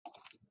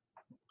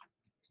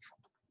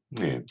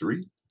And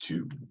three,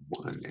 two,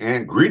 one.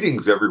 And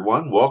greetings,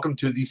 everyone. Welcome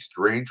to the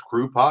Strange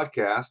Crew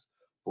podcast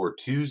for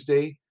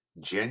Tuesday,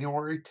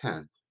 January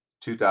 10th,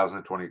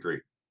 2023.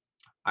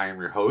 I am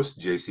your host,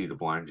 JC the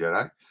Blind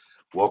Jedi.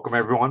 Welcome,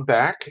 everyone,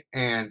 back.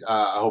 And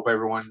I hope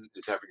everyone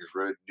is having a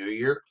good new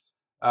year.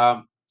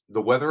 Um,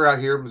 the weather out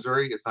here in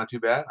Missouri, it's not too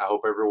bad. I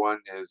hope everyone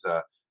is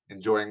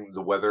enjoying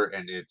the weather,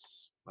 and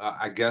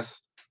I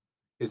guess,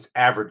 it's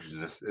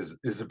averageness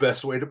is the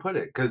best way to put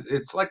it because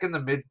it's like in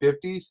the mid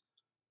 50s.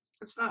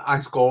 It's not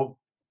ice cold.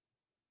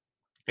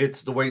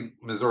 It's the way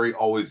Missouri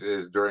always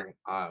is during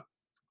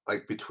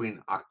like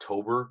between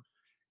October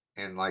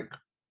and like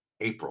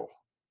April.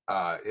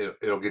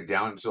 It'll get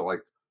down to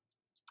like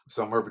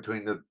somewhere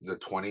between the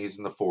 20s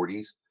and the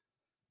 40s,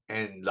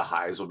 and the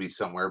highs will be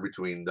somewhere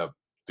between the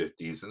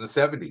 50s and the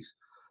 70s.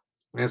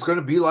 And it's going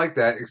to be like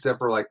that, except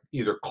for like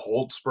either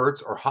cold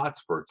spurts or hot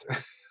spurts.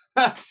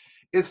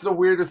 It's the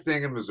weirdest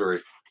thing in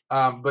Missouri.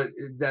 But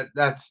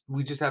that's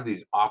we just have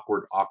these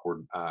awkward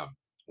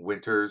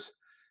winters,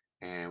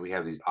 and we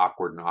have these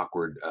awkward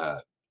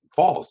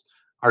falls.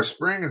 Our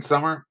spring and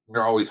summer,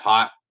 they're always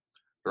hot,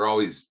 they're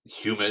always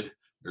humid,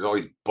 there's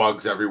always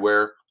bugs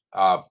everywhere.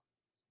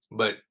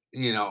 But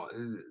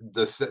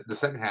the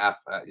second half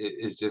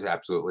is just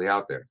absolutely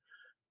out there.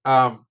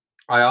 I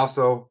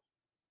also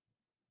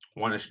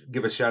want to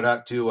give a shout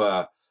out to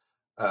uh,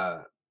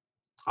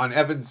 on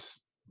Evan's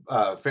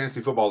fantasy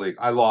football league.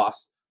 I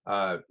lost.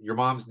 Your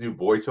mom's new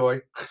boy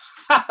toy.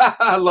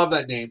 I love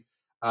that name.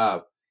 Uh,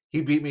 he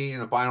beat me in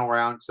the final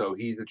round, so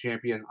he's the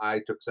champion.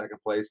 I took second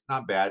place.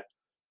 Not bad.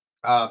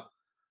 Uh,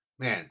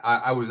 Man,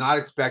 I was not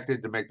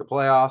expected to make the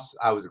playoffs.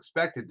 I was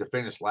expected to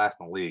finish last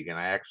in the league, and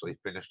I actually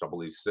finished, I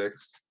believe,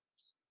 sixth.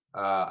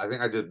 I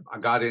think I did. I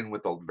got in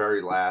with the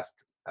very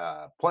last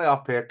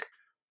playoff pick.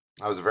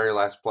 I was the very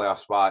last playoff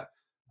spot.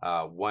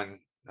 One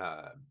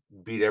uh,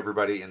 beat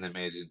everybody, and then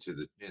made it into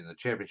the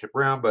championship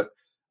round. But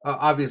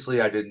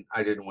obviously, I didn't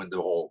win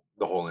the whole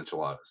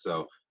enchilada.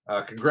 So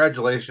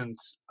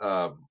congratulations,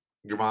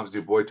 your mom's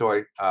new boy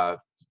toy.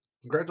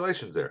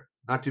 Congratulations there.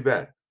 Not too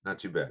bad. Not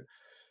too bad.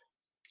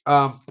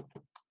 Um,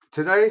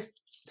 today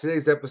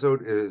today's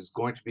episode is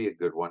going to be a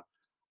good one.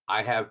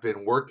 I have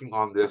been working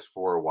on this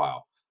for a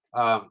while.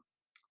 Um,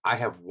 I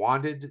have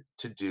wanted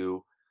to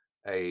do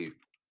a,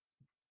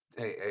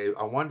 I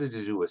wanted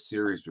to do a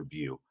series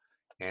review,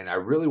 and I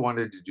really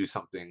wanted to do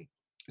something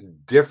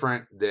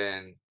different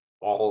than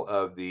all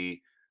of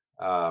the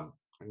um,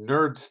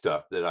 nerd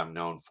stuff that I'm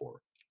known for.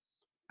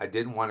 I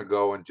didn't want to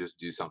go and just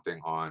do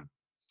something on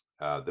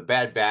the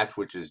Bad Batch,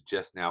 which is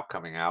just now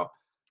coming out.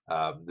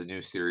 The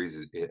new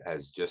series, it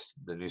has just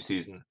the new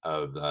season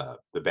of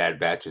the Bad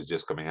Batch is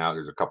just coming out.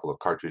 There's a couple of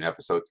cartoon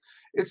episodes.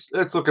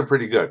 It's looking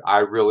pretty good. I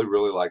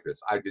really like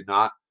this. I did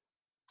not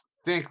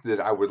think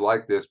that I would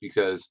like this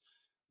because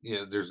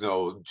there's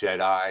no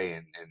Jedi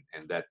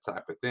and that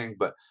type of thing,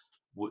 but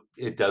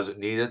it doesn't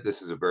need it.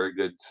 This is a very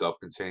good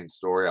self-contained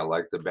story. I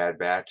like the Bad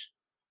Batch.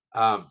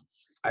 Um,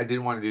 I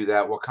didn't want to do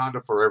that.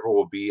 Wakanda Forever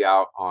will be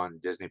out on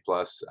Disney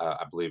Plus,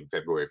 I believe,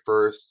 February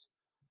 1st.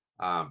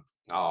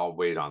 I'll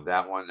wait on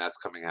that one. That's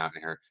coming out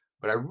in here.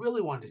 But I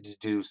really wanted to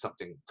do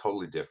something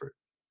totally different.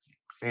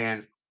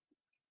 And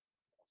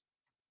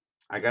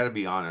I got to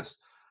be honest.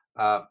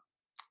 Uh,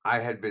 I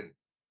had been,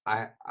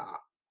 I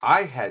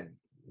had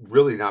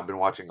really not been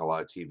watching a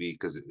lot of TV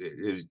because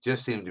it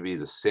just seemed to be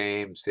the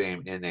same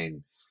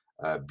inane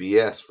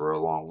BS for a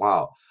long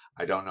while.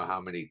 I don't know how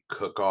many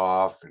cook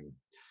off and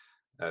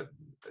uh,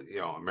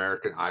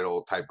 American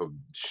Idol type of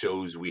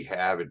shows we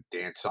have and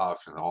dance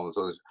off and all this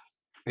other.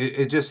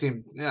 It just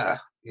seemed, yeah,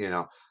 you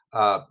know.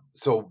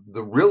 So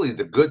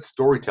the good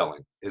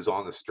storytelling is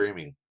on the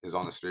streaming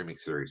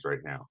series right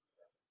now.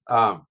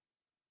 Um,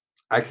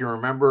 I can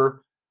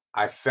remember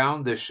I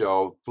found this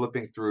show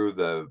flipping through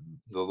the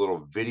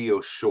little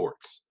video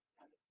shorts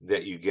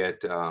that you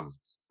get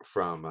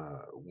from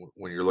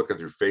when you're looking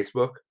through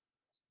Facebook.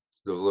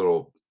 Those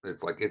little,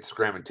 it's like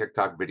Instagram and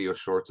TikTok video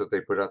shorts that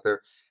they put out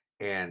there,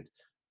 and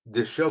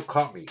this show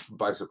caught me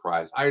by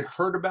surprise. I had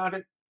heard about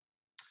it.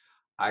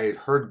 I had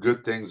heard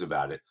good things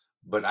about it,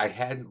 but I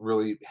hadn't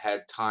really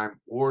had time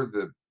or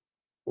the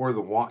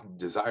want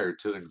desire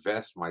to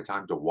invest my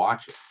time to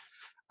watch it.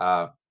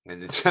 Uh,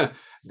 and it's,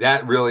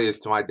 that really is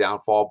to my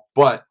downfall.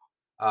 But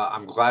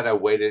I'm glad I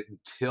waited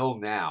until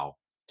now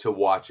to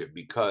watch it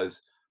because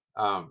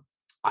um,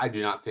 I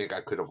do not think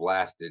I could have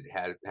lasted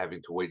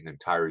having to wait an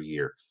entire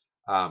year.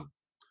 Um,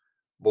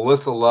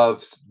 Melissa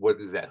loves, what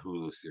is that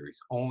Hulu series?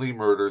 Only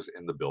Murders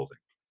in the Building,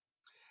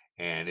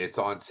 and it's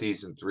on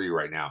season 3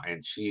 right now.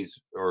 And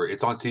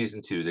it's on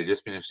season 2. They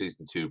just finished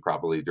season 2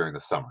 probably during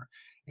the summer,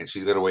 and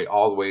she's going to wait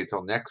all the way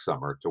until next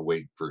summer to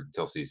wait for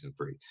until season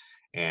 3.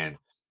 And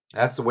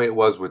that's the way it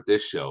was with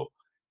this show.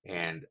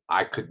 And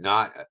I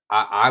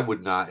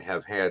would not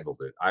have handled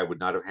it. I would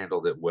not have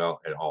handled it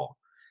well at all.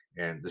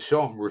 And the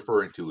show I'm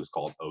referring to is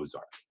called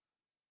Ozark.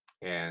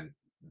 And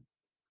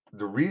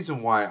the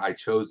reason why I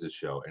chose this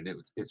show, and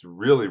it's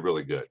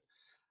really good.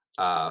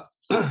 Uh,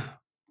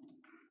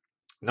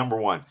 Number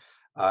one,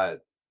 uh,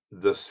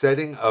 the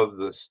setting of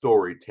the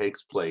story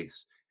takes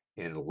place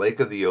in Lake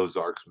of the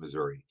Ozarks,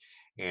 Missouri.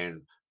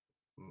 And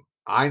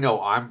I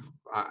know I'm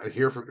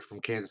here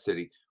from Kansas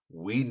City.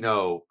 We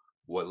know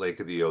what Lake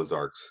of the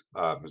Ozarks,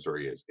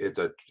 Missouri is. It's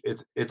a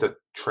it's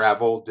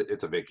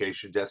a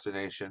vacation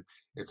destination.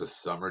 It's a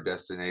summer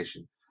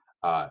destination.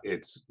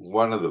 It's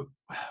one of the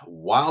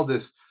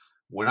wildest.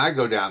 When I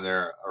go down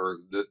there, or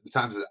the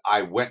times that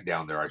I went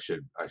down there, I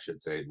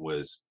should say,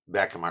 was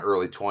back in my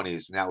early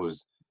 20s, and that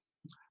was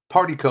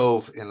Party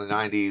Cove in the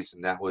 90s,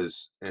 and that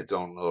was its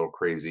own little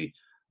crazy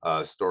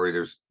story.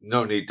 There's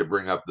no need to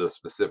bring up the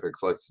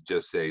specifics. Let's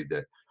just say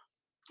that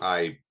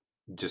I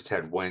just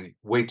had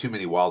way too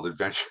many wild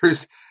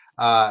adventures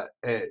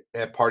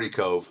at Party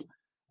Cove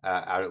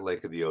out at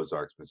Lake of the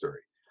Ozarks,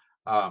 Missouri.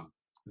 Um,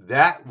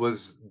 that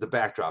was the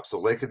backdrop. So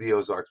Lake of the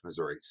Ozarks,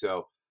 Missouri.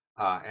 So,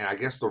 and I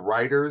guess the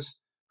writers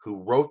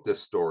who wrote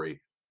this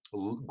story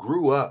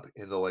grew up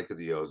in the Lake of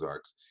the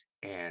Ozarks,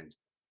 and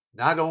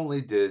not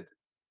only did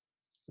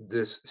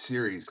this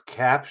series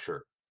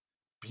capture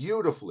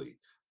beautifully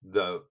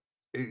the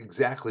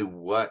exactly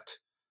what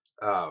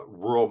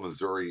rural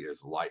Missouri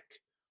is like,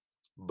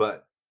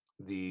 but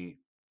the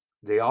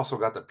they also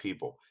got the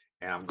people,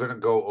 and I'm going to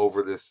go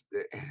over this,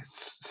 and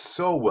it's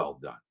so well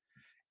done.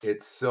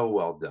 It's so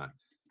well done.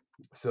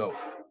 So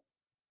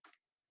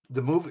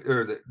the movie,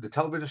 or the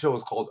television show,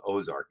 is called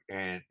Ozark,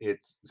 and it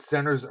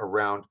centers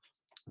around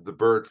the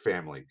Bird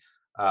family.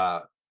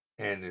 Uh,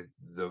 and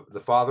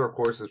the father, of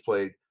course, is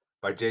played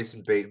by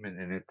Jason Bateman,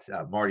 and it's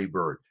Marty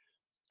Bird.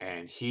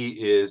 And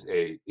he's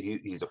a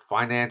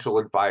financial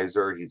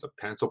advisor. He's a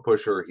pencil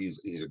pusher.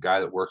 He's a guy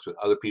that works with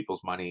other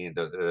people's money, and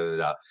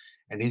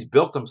and he's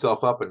built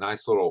himself up a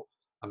nice little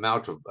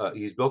amount of.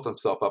 He's built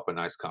himself up a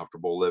nice,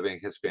 comfortable living.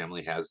 His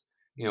family has,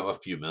 a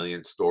few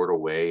million stored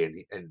away,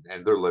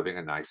 and they're living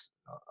a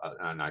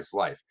nice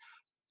life.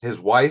 His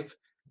wife,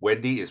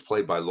 Wendy, is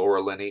played by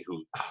Laura Linney,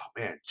 who, oh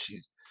man,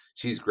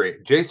 she's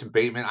great. Jason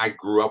Bateman, I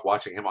grew up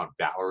watching him on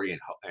Valerie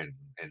and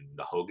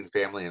the Hogan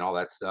Family and all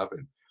that stuff,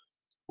 and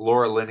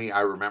Laura Linney,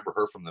 I remember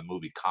her from the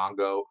movie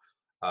Congo,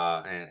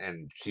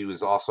 and she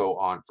was also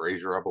on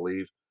Frasier, I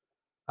believe.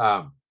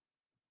 Um,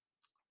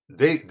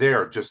 they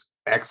are just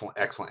excellent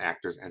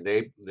actors, and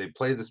they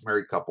play this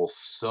married couple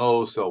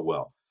so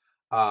well.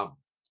 Um,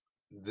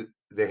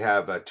 they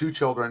have two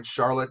children,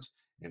 Charlotte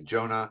and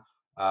Jonah.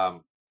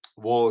 Um,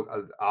 we'll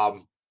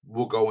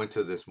we'll go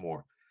into this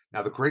more.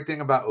 Now, the great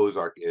thing about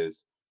Ozark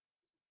is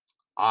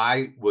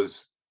I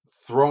was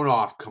thrown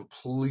off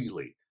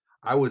completely.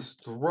 I was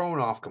thrown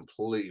off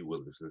completely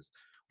with this.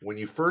 When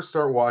you first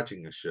start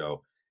watching a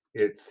show,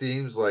 it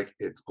seems like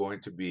it's going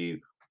to be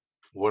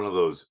one of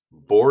those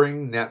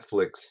boring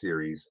Netflix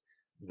series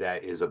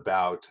that is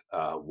about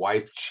a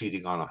wife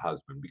cheating on a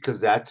husband,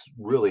 because that's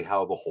really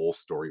how the whole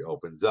story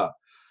opens up.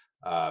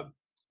 uh,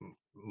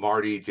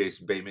 Marty,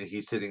 Jason Bateman,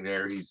 he's sitting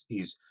there. He's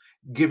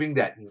giving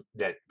that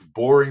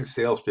boring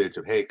sales pitch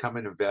of, "Hey, come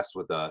and invest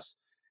with us."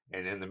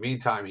 And in the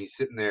meantime, he's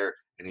sitting there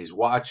and he's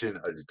watching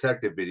a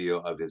detective video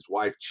of his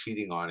wife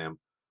cheating on him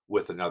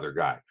with another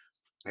guy.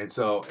 And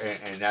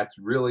that's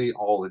really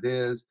all it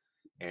is.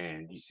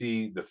 And you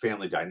see the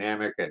family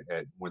dynamic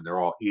at when they're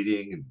all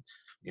eating,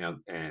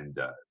 and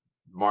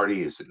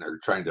Marty is sitting there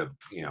trying to,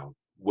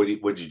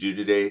 what'd you do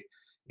today?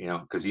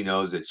 Because he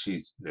knows that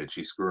she's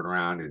screwing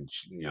around, and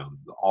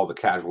all the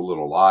casual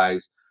little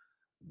lies.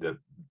 The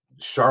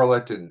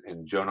Charlotte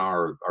and Jonah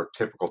are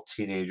typical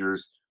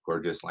teenagers who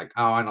are just like,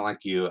 oh, I don't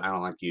like you, I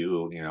don't like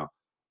you.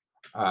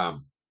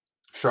 Um,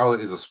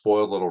 Charlotte is a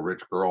spoiled little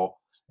rich girl,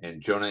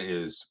 and Jonah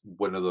is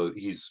one of those.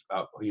 He's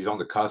on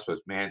the cusp of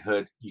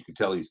manhood. You can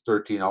tell he's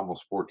 13,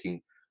 almost 14,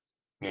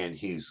 and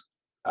he's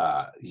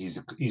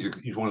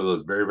one of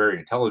those very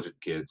intelligent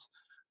kids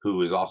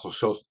who is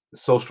also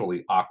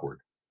socially awkward.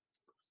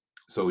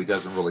 So he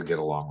doesn't really get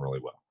along really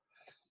well.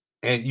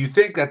 And you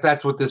think that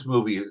that's what this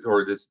movie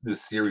or this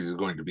series is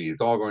going to be.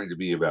 It's all going to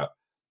be about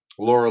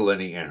Laura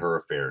Linney and her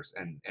affairs,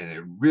 and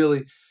it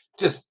really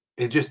just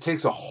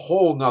takes a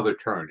whole nother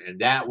turn, and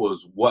that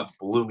was what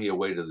blew me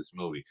away to this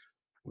movie,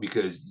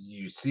 because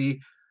you see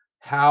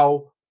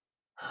how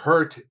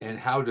hurt and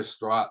how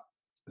distraught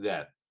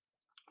that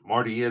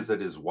Marty is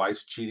that his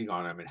wife's cheating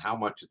on him, and how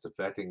much it's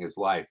affecting his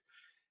life,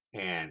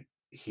 and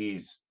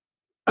he's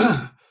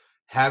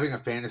having a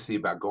fantasy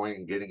about going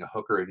and getting a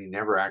hooker, and he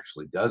never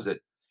actually does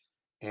it.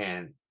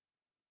 And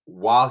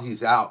while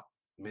he's out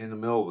in the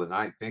middle of the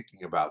night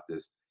thinking about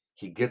this,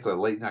 he gets a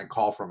late night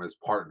call from his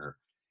partner,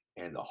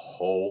 and the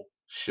whole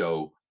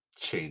show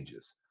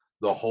changes.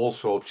 The whole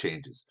show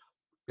changes.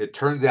 It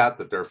turns out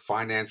that they're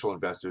financial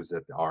investors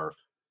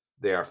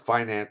they are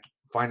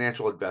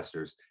financial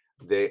investors.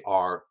 They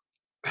are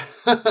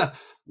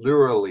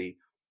literally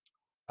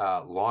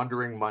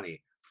laundering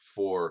money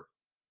for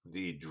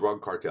the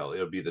drug cartel.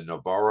 It'll be the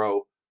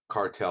Navarro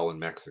cartel in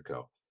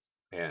Mexico,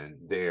 and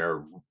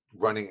they're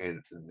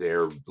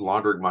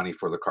laundering money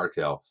for the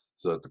cartel,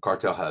 so that the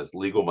cartel has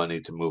legal money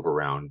to move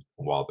around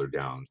while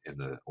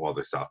while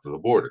they're south of the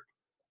border.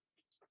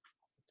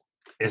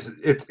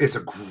 It's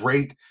a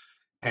great,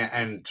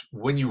 and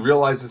when you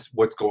realize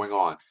what's going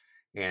on,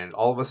 and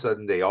all of a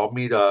sudden they all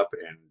meet up,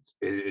 and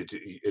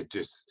it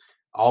just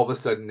all of a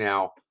sudden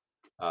now,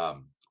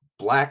 um,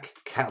 black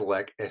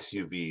Cadillac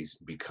SUVs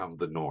become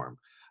the norm.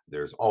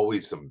 There's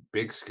always some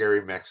big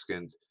scary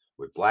Mexicans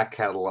with black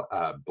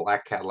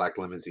Cadillac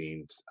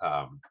limousines,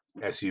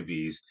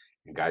 SUVs,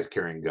 and guys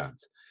carrying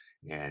guns.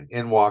 And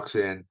in walks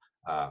in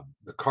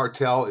the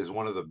cartel is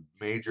one of the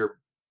major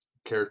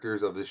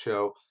characters of the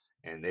show,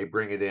 and they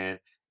bring it in,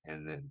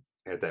 and then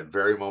at that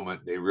very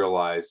moment they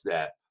realize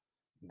that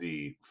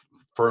the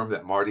firm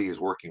that Marty is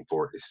working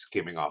for is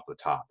skimming off the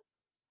top,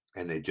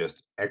 and they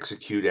just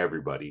execute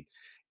everybody,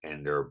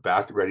 and they're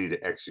about ready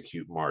to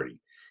execute Marty.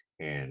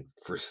 And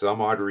for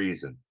some odd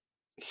reason,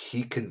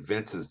 he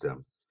convinces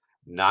them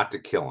not to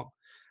kill him.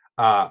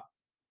 Uh,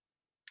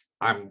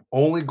 I'm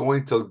only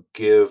going to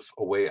give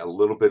away a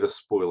little bit of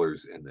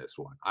spoilers in this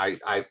one.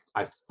 I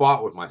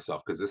fought with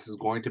myself because this is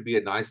going to be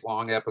a nice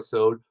long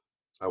episode.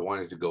 I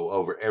wanted to go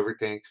over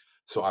everything,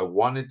 so I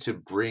wanted to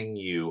bring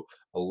you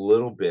a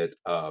little bit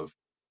of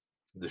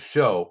the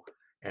show,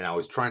 and I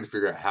was trying to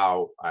figure out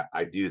how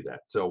I do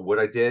that. So what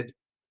I did,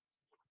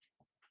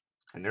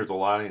 and there's a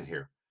lot in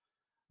here.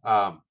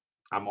 Um,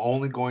 I'm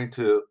only going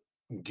to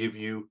give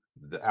you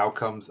the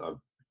outcomes of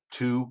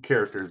two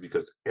characters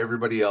because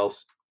everybody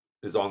else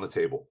is on the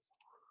table.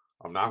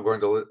 I'm not going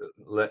to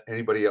let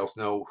anybody else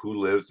know who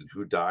lives and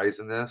who dies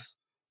in this.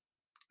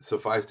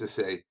 Suffice to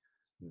say,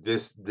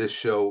 this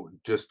show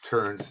just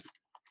turns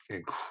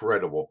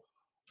incredible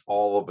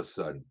all of a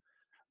sudden.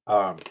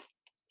 Um,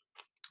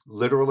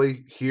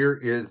 Literally, here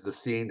is the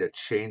scene that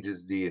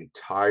changes the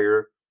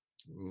entire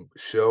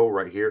show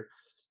right here.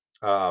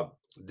 Uh,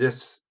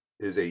 this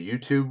is a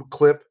YouTube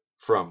clip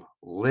from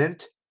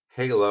Lint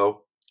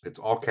Halo. It's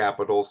all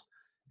capitals.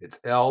 It's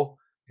L,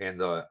 and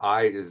the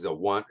I is a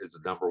one, is the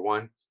number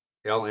one.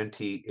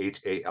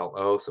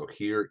 LNTHALO. So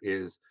here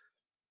is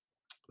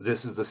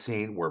this is the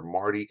scene where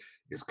Marty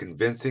is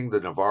convincing the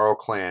Navarro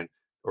clan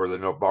or the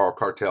Navarro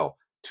cartel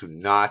to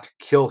not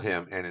kill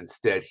him, and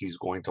instead he's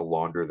going to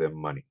launder them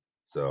money.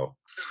 So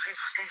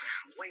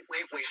wait,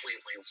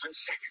 1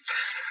 second.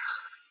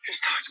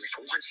 Just talk to me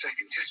for 1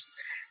 second. Just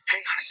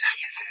hang on a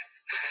second.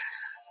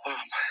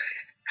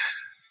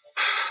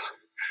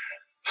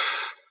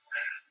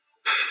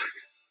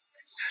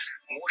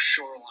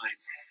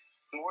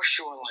 More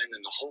shoreline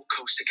than the whole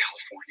coast of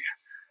California.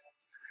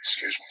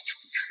 Excuse me.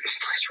 This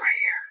place right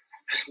here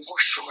has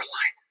more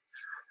shoreline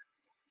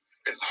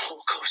than the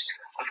whole coast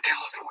of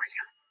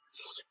California.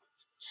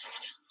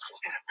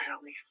 And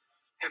apparently,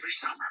 every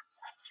summer,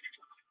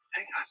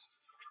 hang on,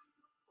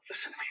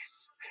 listen to me.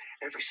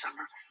 Every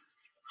summer,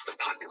 the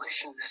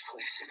population of this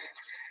place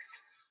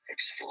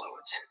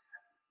explodes.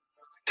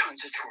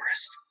 Tons of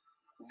tourists,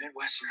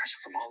 Midwesterners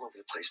from all over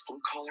the place, blue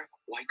collar,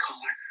 white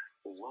collar,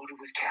 loaded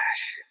with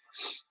cash.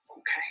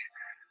 Okay?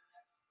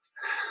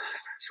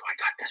 So I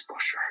got this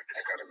brochure.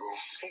 I gotta go.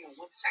 Hang on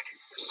 1 second.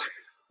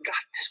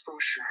 Got this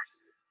brochure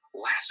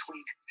last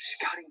week,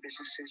 scouting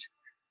businesses,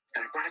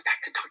 and I brought it back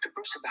to talk to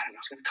Bruce about it. And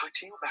I was going to talk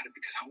to you about it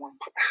because I want to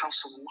put the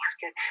house on the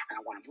market, and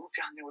I want to move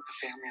down there with the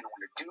family, and I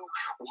want to do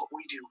what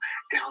we do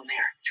down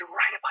there. You're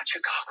right about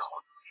Chicago.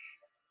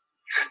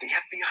 The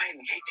FBI and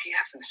the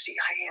ATF and the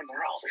CIA, and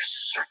they're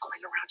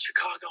circling around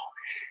Chicago,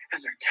 and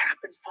they're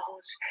tapping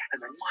phones,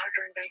 and they're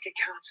monitoring bank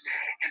accounts,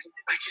 and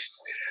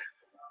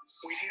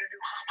we need a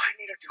new home. I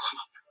need a new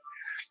home.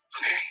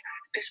 Okay?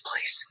 This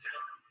place,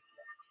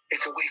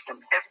 it's away from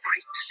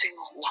every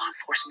single law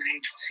enforcement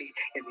agency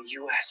in the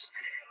U.S.,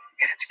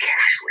 and it's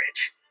cash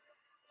rich.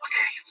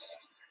 Okay?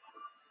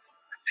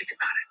 Think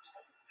about it.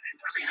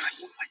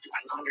 Do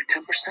I launder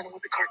 10% of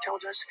what the cartel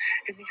does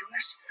in the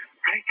U.S.,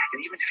 right? And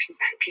even if you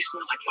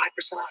piecemeal like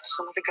 5% off to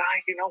some other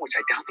guy, which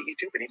I doubt that you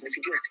do, but even if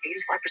you do, that's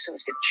 85%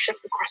 that's getting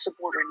shipped across the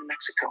border into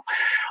Mexico,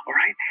 all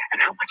right? And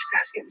how much of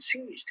that's getting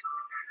seized?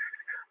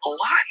 A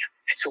lot.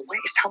 It's a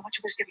waste. How much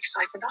of it's getting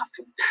siphoned off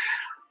to,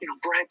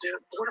 bribe the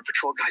border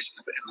patrol guys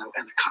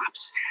and the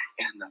cops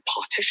and the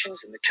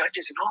politicians and the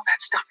judges and all that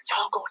stuff. It's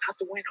all going out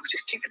the window.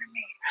 Just give it to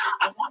me.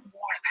 I want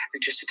more than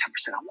just the 10%.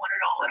 I want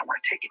it all, and I want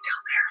to take it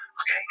down there.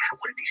 Okay?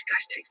 What did these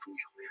guys take from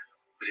you?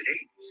 Was it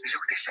 8? Is that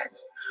what they said?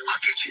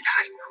 I'll get you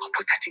that. I'll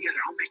put that together.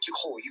 I'll make you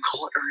whole. You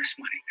call it earnest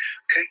money.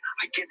 Okay?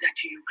 I give that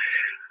to you.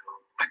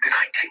 But then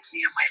I take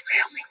me and my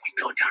family and we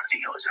go down to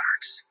the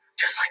Ozarks,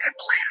 just like I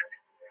planned.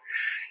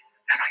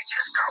 And I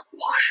just start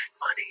washing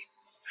money.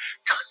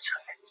 Tons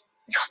of it.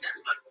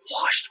 Nothing but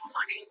washed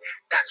money.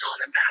 That's all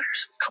that matters.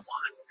 Come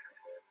on.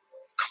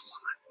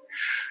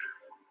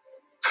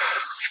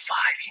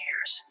 5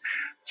 years.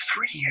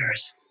 3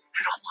 years.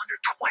 And I'm under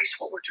twice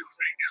what we're doing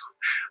right now.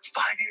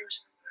 5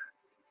 years.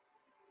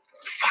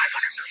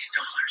 $500 million.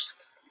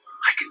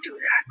 I can do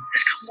that.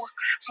 It's got more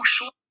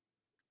short.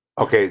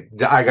 okay,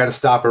 I got to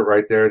stop it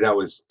right there. That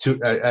was too.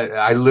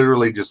 I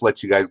literally just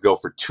let you guys go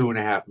for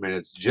 2.5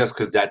 minutes just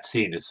because that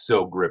scene is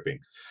so gripping.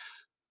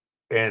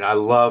 And I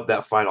love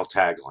that final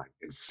tagline.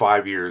 In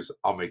 5 years,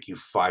 I'll make you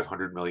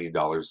 $500 million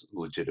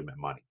legitimate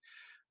money.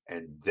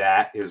 And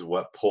that is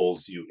what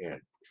pulls you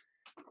in.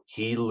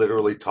 He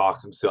literally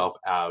talks himself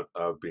out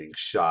of being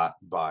shot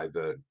by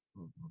the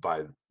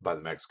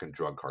Mexican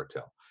drug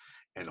cartel.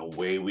 and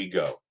away we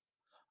go.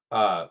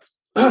 Uh,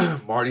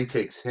 Marty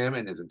takes him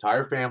and his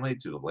entire family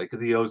to the Lake of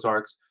the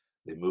Ozarks.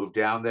 They move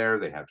down there.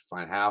 They have to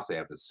find a house. They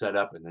have to set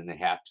up, and then they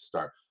have to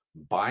start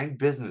buying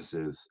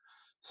businesses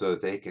so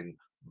that they can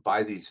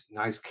buy these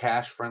nice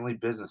cash-friendly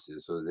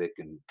businesses so that they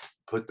can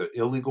put the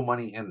illegal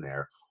money in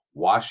there,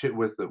 wash it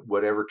with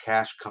whatever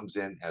cash comes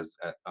in as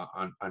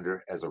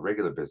under as a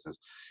regular business,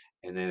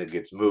 and then it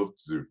gets moved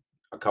through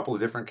a couple of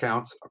different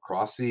accounts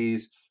across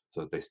seas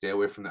so that they stay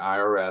away from the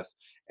IRS,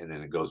 and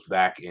then it goes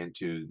back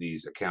into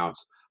these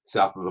accounts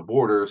south of the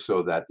border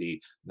so that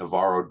the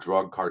Navarro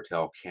drug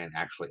cartel can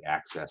actually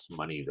access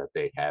money that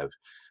they have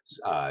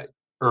uh,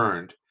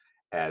 earned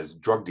as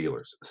drug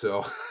dealers.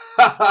 So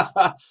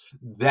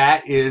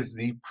that is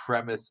the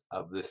premise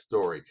of this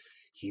story.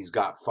 He's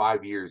got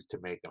 5 years to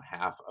make him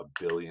 $500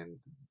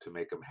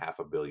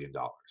 million,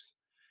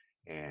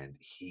 and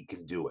he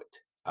can do it.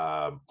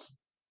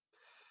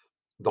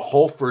 The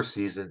whole first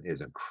season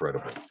is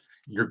incredible.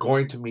 You're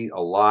going to meet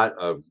a lot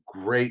of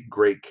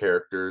great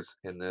characters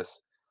in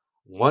this.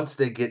 Once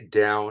they get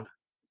down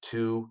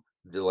to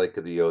the Lake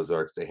of the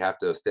Ozarks, they have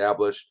to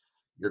establish.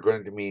 You're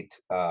going to meet.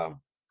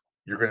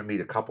 You're going to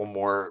meet a couple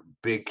more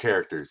big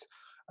characters.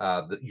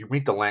 You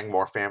meet the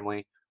Langmore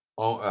family,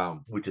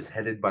 which is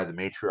headed by the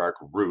matriarch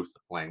Ruth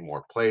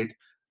Langmore, played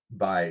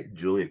by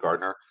Julia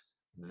Garner.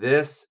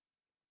 This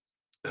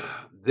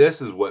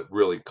this is what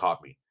really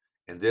caught me,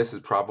 and this is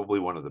probably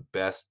one of the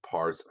best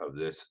parts of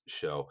this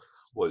show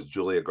was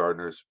Julia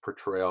Gardner's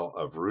portrayal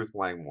of Ruth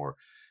Langmore.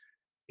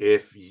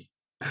 If y-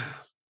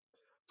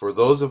 for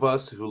those of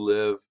us who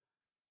live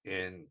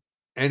in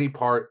any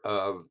part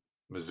of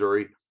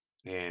Missouri,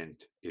 and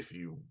if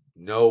you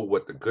know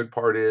what the good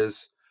part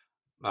is,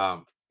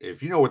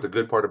 if you know what the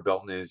good part of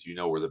Belton is, you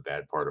know where the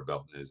bad part of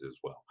Belton is as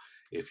well.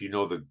 If you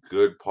know the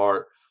good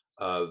part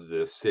of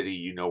the city,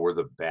 you know where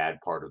the bad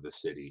part of the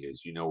city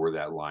is. You know where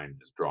that line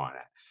is drawn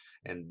at.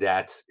 And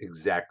that's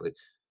exactly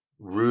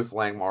Ruth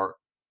Langmore,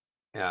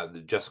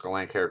 the Jessica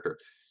Lange character,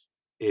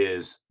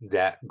 is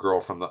that girl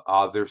from the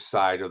other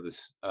side of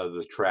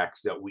the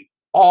tracks that we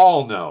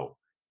all know.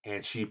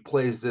 And she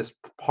plays this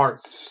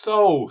part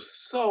so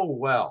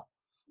well.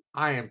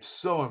 I am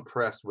so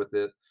impressed with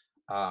it.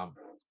 Um,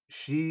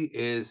 she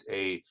is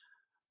a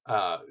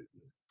uh,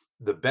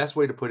 the best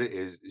way to put it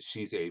is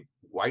she's a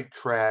white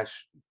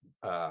trash.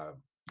 Uh,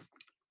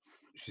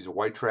 she's a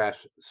white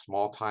trash,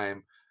 small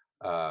time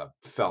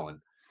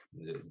felon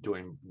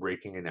doing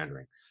breaking and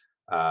entering.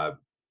 Uh,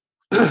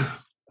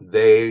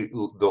 the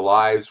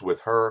lives with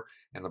her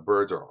and the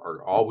birds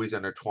are always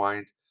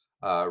intertwined.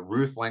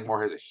 Ruth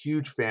Langmore has a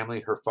huge family.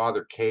 Her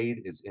father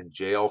Cade is in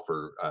jail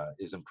for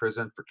is in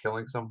prison for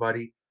killing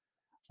somebody.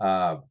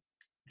 Uh,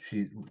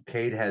 she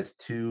Cade has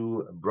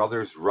two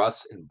brothers,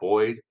 Russ and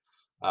Boyd.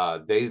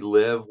 They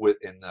live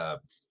in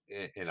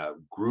a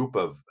group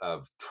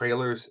of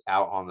trailers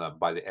out on the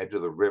by the edge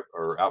of the river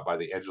or out by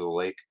the edge of the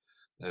lake,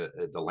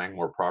 the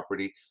Langmore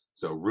property.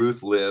 So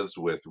Ruth lives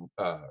with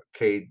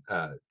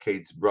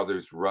Cade's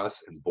brothers,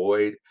 Russ and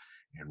Boyd,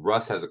 and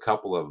Russ has a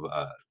couple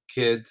of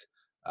kids,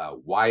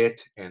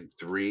 Wyatt and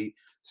three.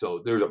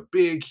 So there's a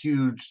big,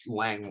 huge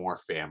Langmore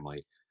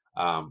family.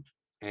 Um,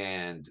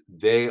 and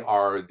they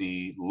are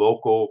the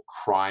local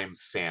crime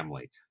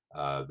family.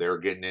 They're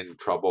getting in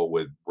trouble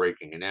with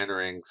breaking and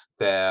entering,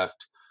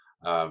 theft.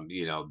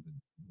 You know,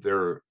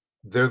 they're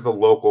they're the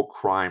local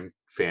crime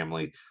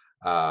family.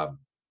 Um,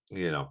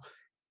 you know,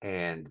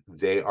 and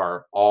they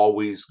are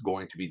always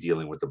going to be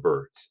dealing with the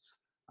birds,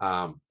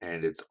 and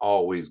it's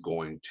always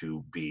going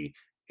to be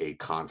a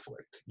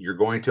conflict. You're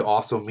going to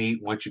also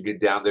meet once you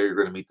get down there. You're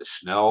going to meet the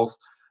Schnells.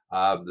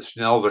 The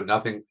Schnells are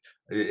nothing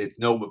it's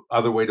no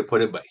other way to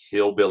put it but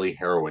hillbilly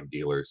heroin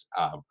dealers.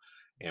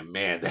 And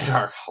man, they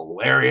are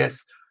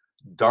hilarious.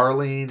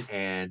 Darlene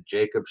and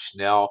Jacob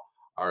Schnell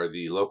are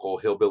the local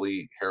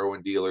hillbilly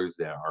heroin dealers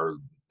that are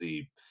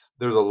the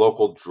they're the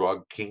local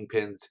drug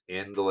kingpins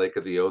in the Lake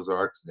of the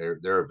Ozarks.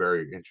 They're a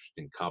very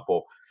interesting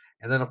couple.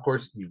 And then of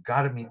course you've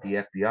got to meet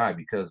the FBI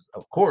because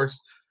of course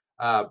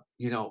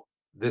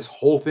this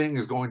whole thing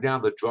is going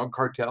down the drug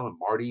cartel and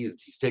Marty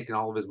is he's taking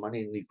all of his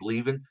money and he's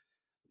leaving.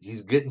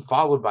 He's getting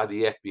followed by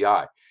the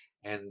FBI.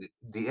 And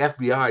the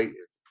FBI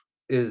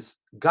is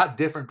got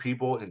different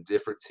people in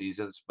different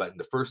seasons, but in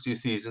the first two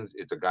seasons,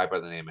 it's a guy by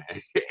the name of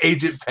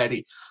Agent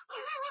Petty.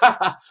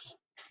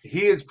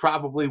 He is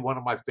probably one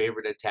of my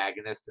favorite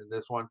antagonists in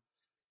this one.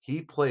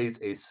 He plays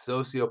a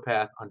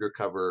sociopath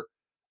undercover.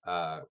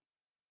 Uh,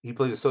 he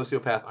plays a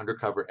sociopath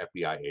undercover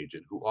FBI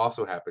agent who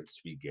also happens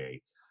to be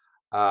gay.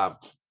 Um,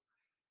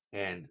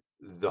 and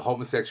the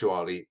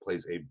homosexuality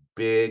plays a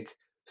big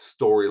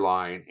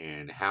storyline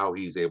in how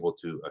he's able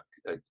to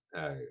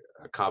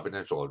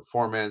confidential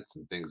informants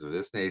and things of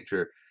this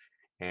nature.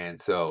 And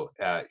so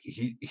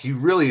he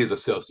really is a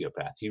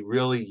sociopath. He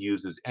really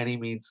uses any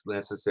means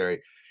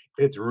necessary.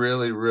 It's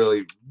really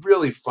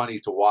funny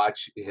to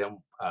watch him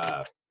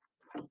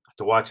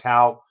to watch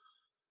how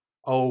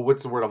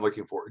what's the word I'm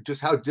looking for?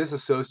 Just how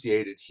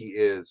disassociated he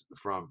is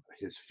from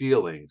his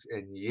feelings,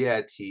 and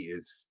yet he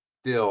is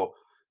still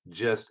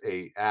just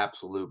a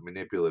absolute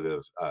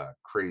manipulative,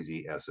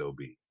 crazy SOB.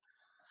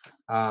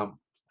 Um,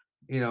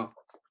 you know,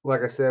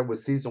 like I said, with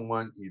season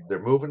one,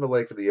 they're moving to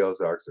Lake of the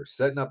Ozarks. They're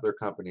setting up their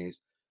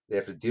companies. They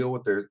have to deal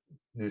with their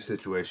new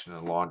situation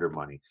and launder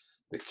money.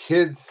 The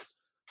kids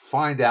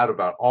find out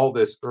about all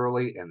this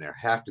early, and they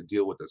have to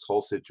deal with this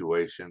whole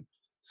situation.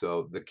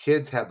 So the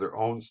kids have their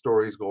own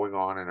stories going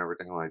on and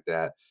everything like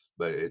that.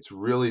 But it's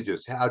really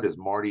just how does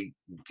Marty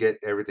get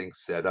everything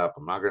set up?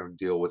 I'm not going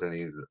to deal with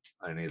any of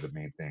the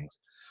main things,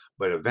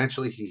 but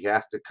eventually he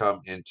has to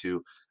come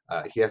into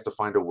he has to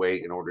find a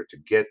way in order to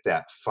get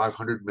that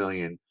 500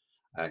 million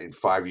in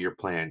 5 year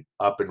plan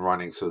up and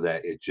running so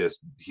that it just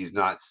he's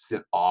not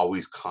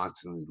always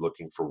constantly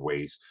looking for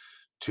ways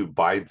to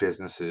buy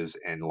businesses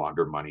and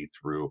launder money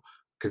through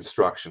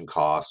construction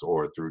costs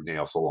or through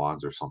nail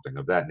salons or something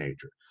of that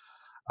nature.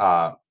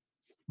 Uh,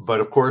 but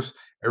of course,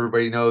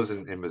 everybody knows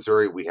in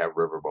Missouri we have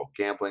riverboat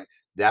gambling.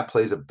 That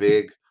plays a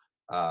big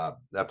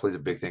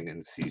thing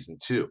in season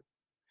two.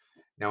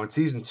 Now in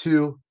season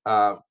two,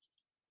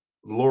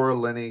 Laura,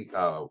 Linney,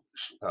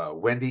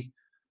 Wendy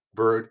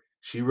Bird,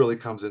 she really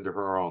comes into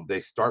her own.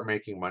 They start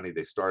making money,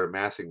 they start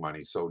amassing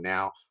money. So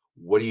now,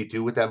 what do you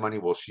do with that money?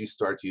 Well, she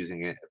starts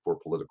using it for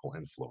political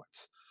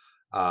influence.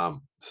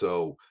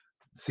 So,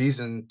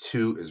 season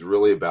two is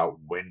really about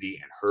Wendy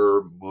and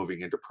her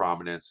moving into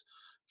prominence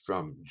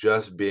from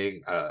just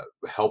being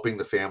helping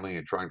the family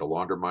and trying to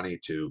launder money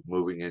to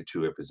moving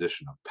into a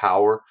position of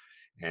power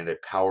and a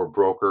power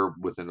broker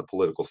within the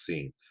political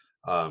scene.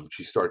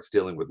 She starts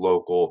dealing with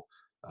local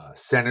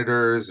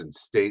senators and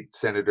state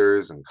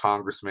senators and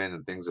congressmen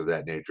and things of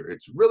that nature.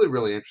 It's really,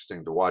 really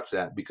interesting to watch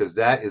that because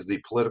that is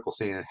the political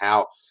scene and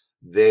how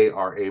they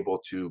are able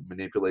to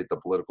manipulate the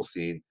political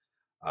scene,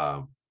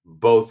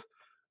 both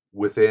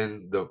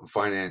within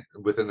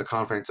the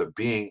confines of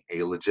being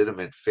a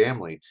legitimate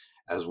family,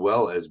 as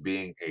well as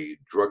being a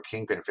drug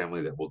kingpin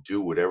family that will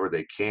do whatever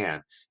they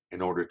can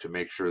in order to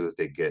make sure that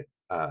they get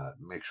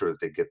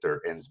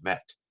their ends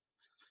met.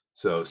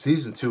 So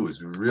season two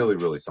is really,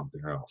 really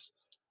something else.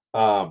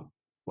 Um,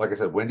 like I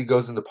said, Wendy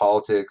goes into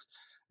politics,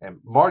 and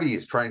Marty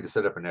is trying to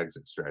set up an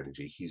exit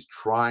strategy. He's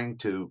trying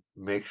to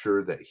make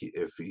sure that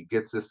if he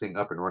gets this thing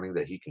up and running,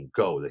 that he can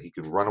go, that he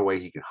can run away,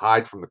 he can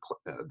hide from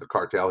the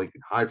cartel, he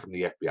can hide from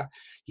the FBI,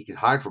 he can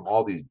hide from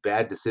all these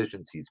bad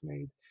decisions he's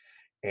made,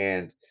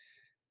 and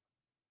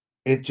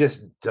it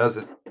just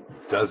doesn't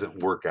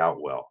work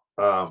out well.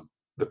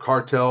 The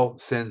cartel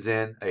sends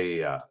in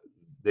a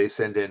they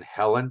send in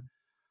Helen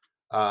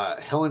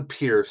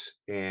Pierce,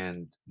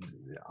 and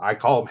I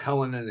call him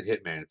Helen and the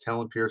Hitman. It's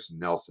Helen Pierce and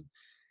Nelson.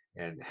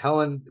 And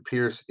Helen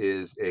Pierce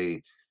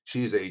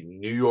she's a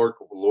New York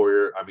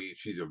lawyer. I mean,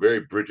 she's a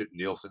very Bridget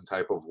Nielsen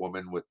type of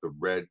woman with the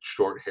red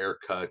short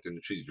haircut,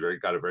 and she's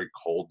got a very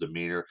cold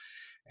demeanor.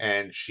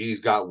 And she's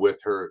got with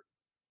her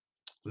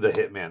the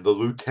hitman, the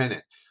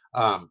lieutenant.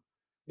 Um,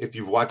 if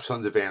you've watched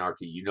Sons of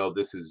Anarchy, you know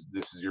this is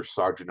your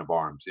sergeant of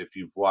arms.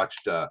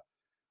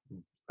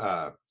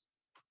 Uh,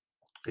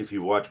 if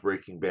you watch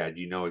Breaking Bad,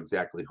 you know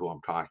exactly who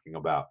I'm talking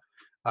about.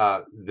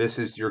 This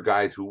is your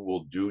guy who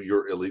will do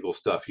your illegal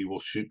stuff. He will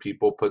shoot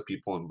people, put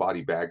people in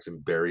body bags,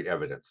 and bury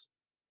evidence.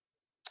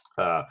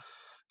 Uh,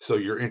 so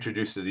you're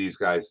introduced to these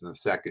guys in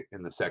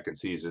the second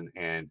season,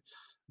 and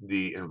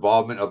the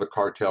involvement of the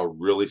cartel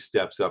really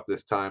steps up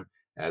this time,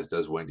 as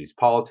does Wendy's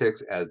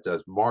politics, as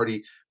does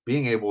Marty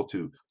being able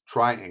to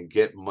try and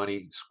get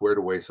money squared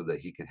away so that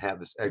he can have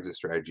this exit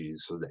strategy,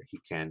 so that he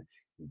can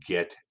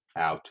get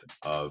out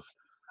of,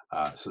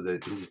 so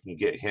that he can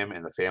get him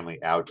and the family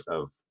out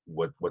of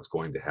what's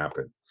going to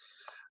happen.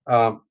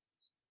 Um,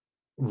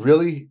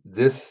 really,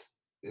 this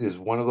is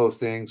one of those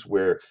things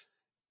where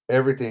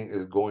everything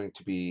is going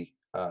to be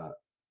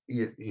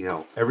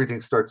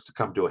everything starts to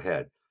come to a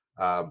head.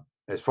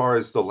 As far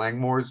as the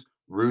Langmores,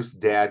 Ruth's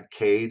dad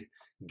Cade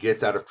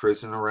gets out of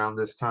prison around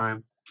this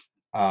time.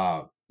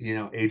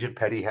 Agent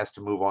Petty has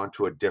to move on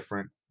to a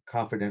different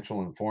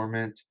confidential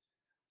informant.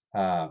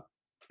 uh,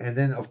 and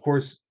then of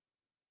course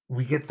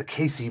we get the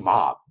Casey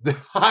mob.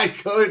 I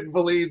couldn't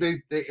believe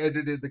they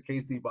ended in the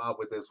Casey mob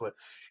with this one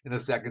in the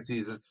second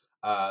season.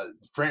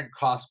 Frank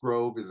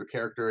Cosgrove is a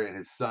character, and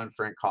his son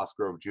Frank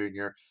Cosgrove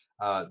Jr.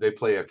 They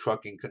play a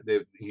trucking.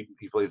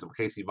 He plays a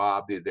Casey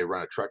mob. They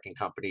run a trucking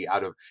company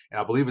out of, and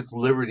I believe it's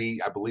Liberty.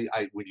 I believe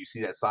when you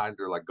see that sign,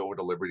 they're like going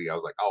to Liberty. I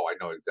was like, oh, I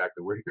know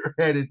exactly where you're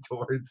headed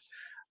towards.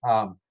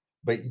 Um,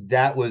 but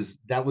that was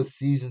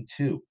season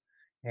two,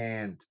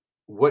 and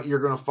what you're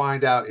going to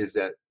find out is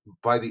that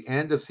by the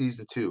end of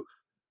season two,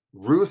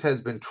 Ruth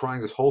has been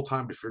trying this whole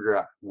time to figure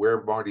out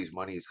where Marty's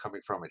money is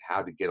coming from and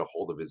how to get a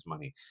hold of his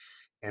money.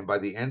 And by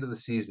the end of the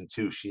season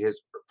two, she has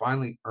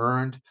finally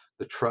earned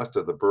the trust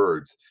of the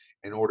Birds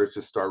in order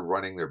to start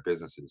running their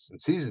businesses. In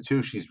season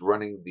two, she's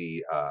running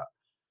the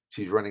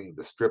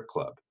strip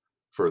club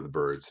for the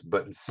Birds.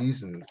 But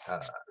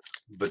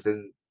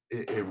then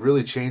it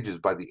really changes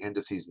by the end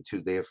of season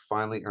two. They have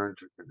finally earned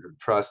her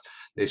trust.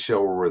 They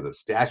show her where the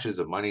stashes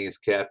of money is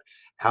kept,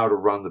 how to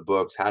run the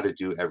books, how to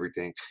do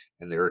everything,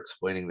 and they're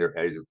explaining their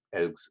exit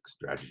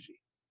strategy.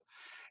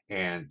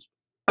 And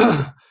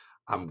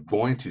I'm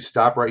going to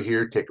stop right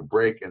here, take a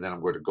break, and then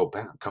I'm going to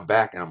come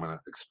back, and I'm going to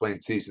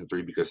explain season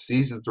 3 because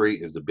season 3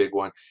 is the big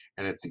one,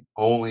 and it's the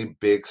only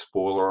big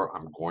spoiler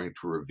I'm going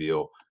to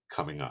reveal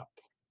coming up.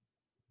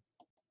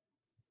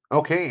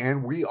 Okay,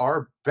 and we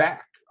are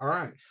back. All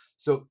right.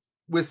 So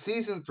with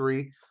season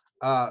 3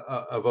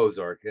 of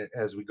Ozark,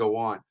 as we go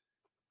on,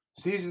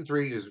 season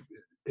 3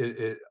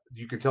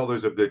 you can tell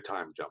there's a good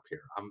time jump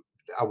here.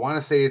 I want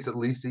to say it's at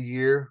least a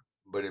year,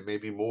 but it may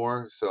be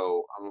more.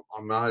 So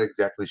I'm not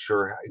exactly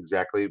sure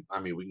exactly. I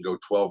mean, we can go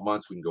 12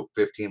 months, we can go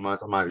 15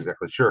 months. I'm not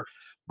exactly sure.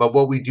 But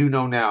what we do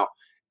know now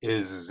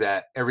is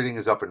that everything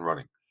is up and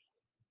running.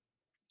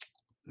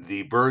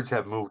 The birds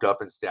have moved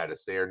up in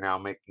status. They are now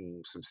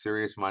making some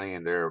serious money,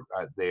 and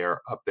they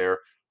are up there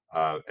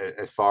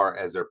as far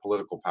as their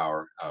political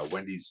power.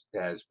 Wendy's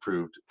has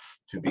proved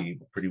to be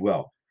pretty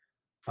well.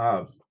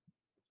 Uh,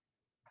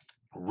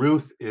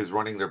 Ruth is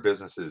running their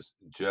businesses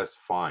just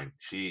fine.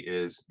 She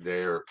is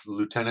their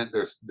lieutenant,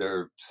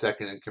 their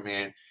second in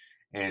command,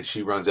 and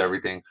she runs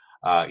everything,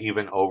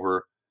 even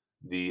over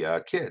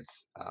the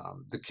kids.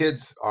 The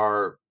kids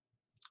are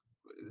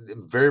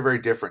very, very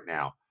different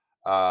now.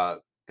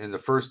 In the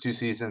first 2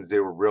 seasons, they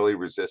were really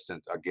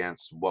resistant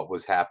against what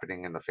was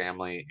happening in the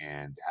family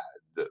and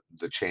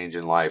the change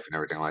in life and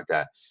everything like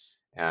that.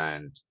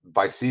 And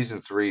by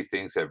season 3,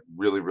 things have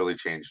really, really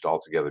changed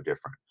altogether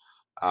different.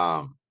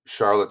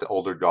 Charlotte, the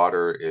older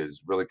daughter,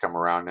 is really come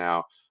around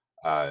now.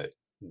 Uh,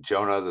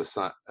 Jonah, the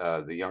son,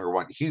 the younger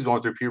one, he's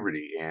going through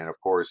puberty, and of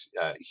course,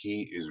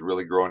 he is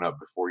really growing up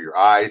before your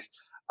eyes.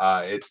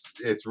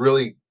 It's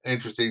really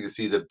interesting to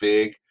see the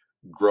big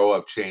grow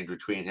up change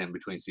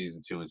between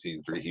season 2 and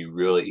season 3.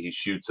 He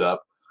shoots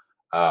up.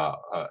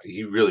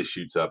 He really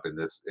shoots up in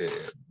this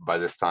by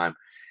this time,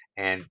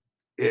 and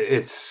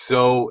it's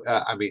so.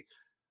 I mean,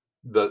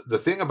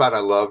 the thing about I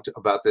loved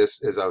about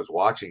this as I was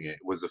watching it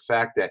was the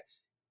fact that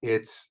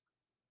it's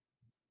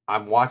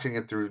I'm watching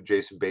it through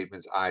Jason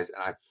Bateman's eyes,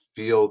 and I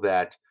feel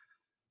that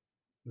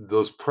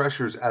those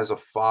pressures as a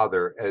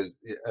father,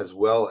 as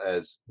well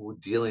as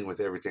dealing with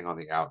everything on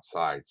the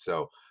outside.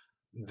 So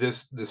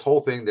this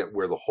whole thing that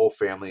where the whole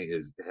family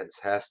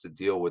has to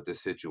deal with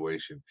this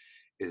situation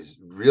is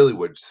really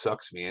what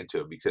sucks me into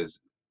it because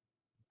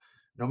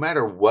no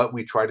matter what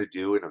we try to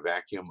do in a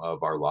vacuum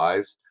of our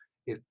lives,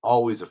 it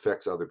always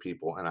affects other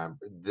people. And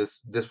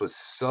this was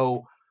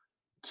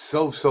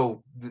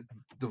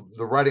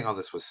the writing on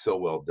this was so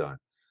well done.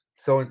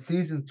 So in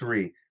season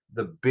 3,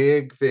 the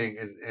big thing,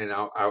 and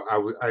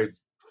I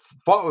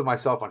fought with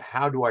myself on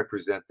how do I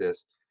present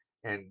this,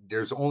 and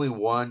there's only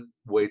one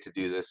way to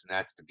do this, and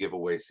that's to give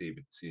away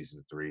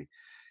season 3.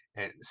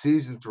 And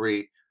season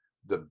 3,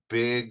 the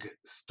big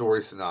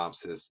story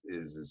synopsis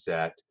is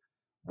that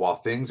while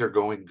things are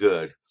going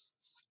good,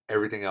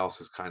 everything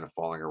else is kind of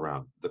falling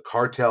around. The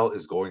cartel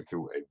is going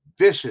through a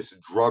vicious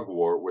drug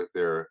war with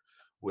the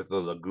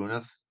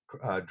Lagunas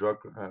drug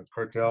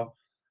cartel.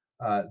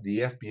 The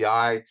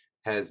FBI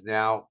has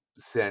now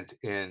sent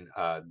in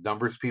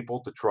numbers people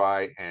to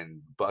try and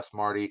bust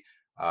Marty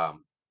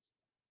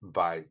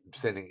by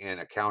sending in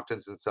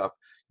accountants and stuff.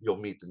 You'll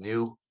meet the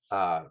new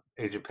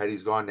Agent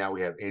Petty's gone. Now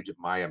we have Agent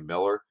Maya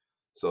Miller.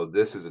 So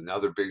this is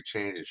another big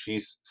change, and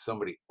she's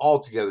somebody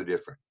altogether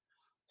different.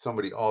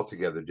 Somebody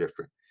altogether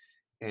different.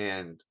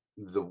 And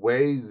the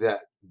way that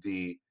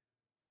the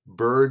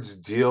birds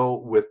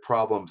deal with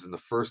problems in the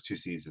first 2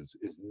 seasons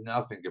is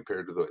nothing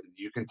compared to the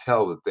you can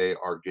tell that they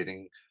are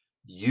getting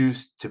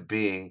used to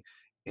being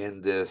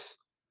in this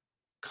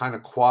kind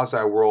of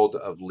quasi world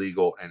of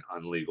legal and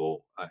unlegal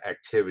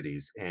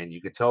activities, and you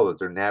can tell that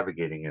they're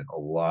navigating it a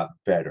lot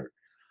better.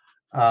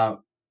 uh,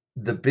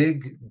 the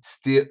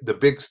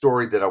big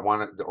story that I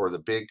want to, or the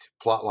big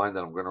plot line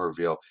that I'm going to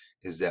reveal,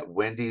 is that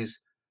Wendy's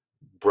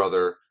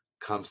brother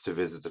comes to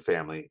visit the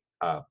family.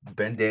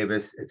 Ben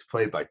Davis, it's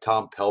played by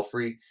Tom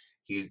Pelfrey.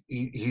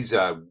 He's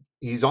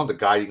on the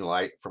Guiding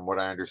Light, from what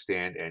I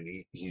understand, and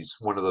he's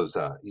one of those.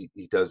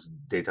 He does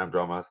daytime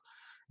dramas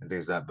and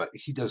things like that, but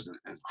he does an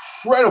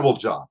incredible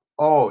job.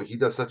 Oh, he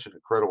does such an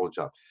incredible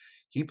job.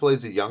 He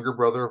plays the younger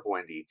brother of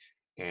Wendy,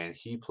 and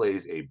he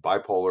plays a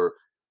bipolar.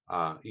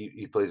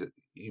 He plays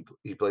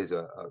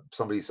a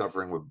somebody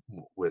suffering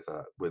with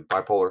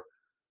bipolar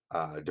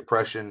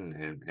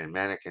depression and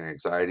manic and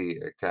anxiety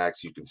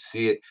attacks. You can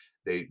see it.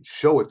 They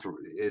show it through.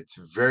 It's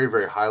very,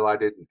 very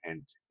highlighted,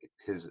 and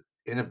his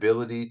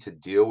inability to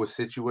deal with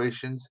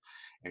situations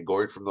and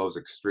going from those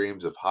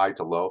extremes of high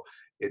to low.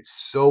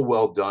 It's so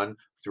well done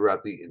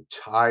throughout the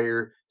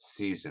entire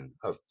season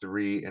of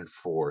 3 and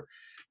 4,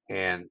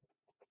 and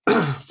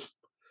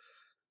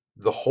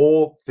the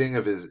whole thing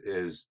of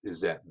is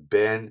that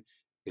Ben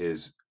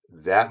is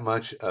that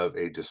much of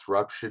a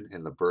disruption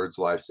in the birds'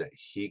 lives that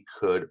he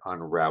could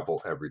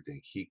unravel everything.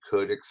 He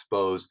could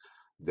expose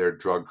their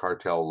drug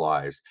cartel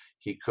lives.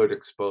 He could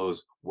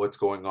expose what's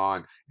going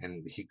on,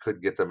 and he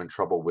could get them in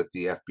trouble with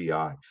the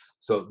FBI.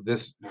 So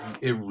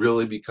it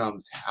really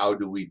becomes, how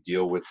do we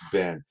deal with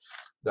Ben?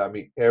 I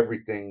mean,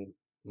 everything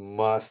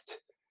must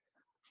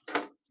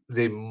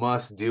they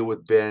must deal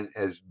with Ben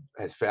as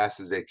fast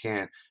as they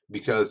can,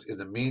 because in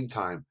the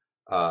meantime,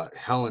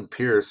 Helen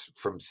Pierce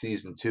from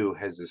season 2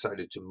 has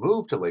decided to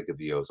move to Lake of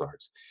the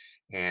Ozarks,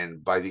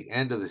 and by the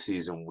end of the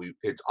season,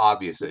 it's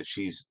obvious that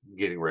she's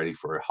getting ready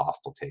for a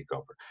hostile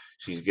takeover.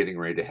 She's getting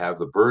ready to have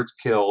the birds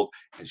killed,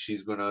 and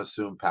she's going to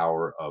assume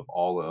power of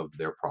all of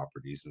their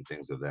properties and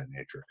things of that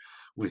nature.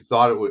 We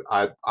thought it would.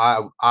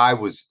 I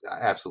was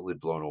absolutely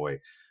blown away.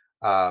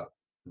 Uh,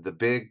 the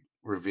big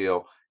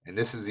reveal, and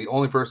this is the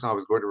only person I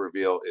was going to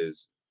reveal,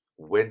 is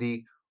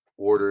Wendy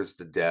orders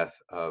the death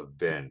of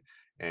Ben,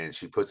 and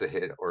she puts a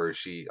hit, or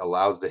she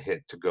allows the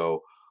hit to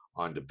go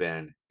onto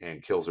Ben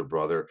and kills her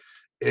brother.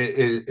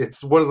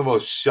 It's one of the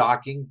most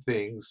shocking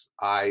things.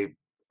 I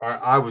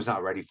was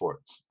not ready for it.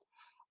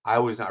 I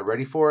was not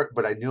ready for it,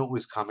 but I knew it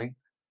was coming,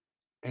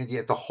 and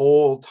yet the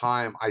whole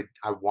time I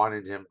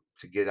wanted him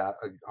to get out.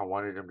 I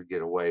wanted him to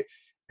get away,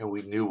 and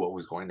we knew what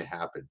was going to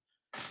happen.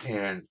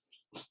 And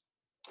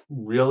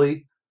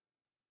really,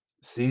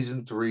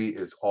 season 3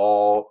 is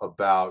all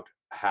about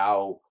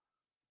how,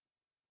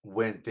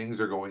 when things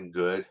are going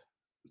good,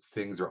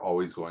 things are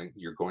always going,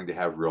 you're going to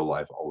have real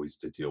life always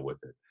to deal with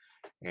it.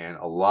 And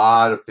a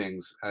lot of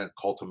things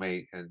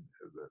cultivate and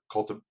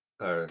cultivate,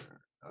 uh,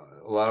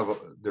 a lot of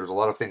there's a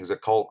lot of things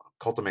that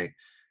cultivate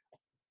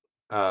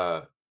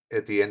uh,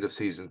 at the end of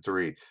season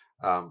 3.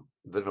 The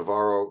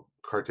Navarro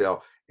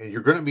cartel, and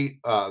you're going to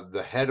meet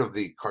the head of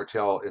the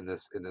cartel in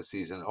this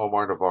season,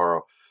 Omar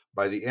Navarro.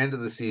 By the end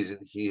of the season,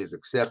 he has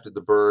accepted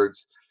the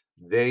birds.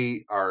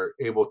 They are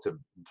able to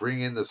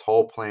bring in this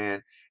whole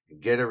plan and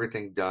get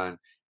everything done,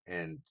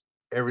 and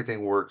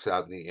everything works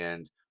out in the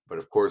end. But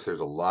of course,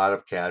 there's a lot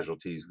of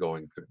casualties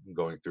going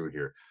through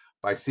here.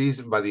 By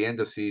the end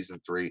of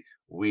season 3,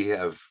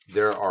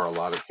 there are a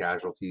lot of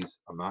casualties.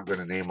 I'm not going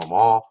to name them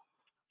all,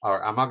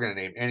 or I'm not going to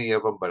name any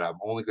of them, but I'm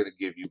only going to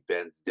give you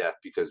Ben's death,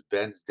 because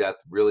Ben's death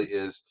really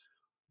is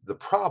the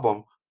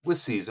problem with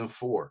season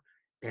 4.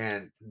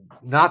 And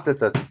not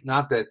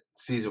that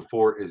season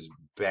 4 is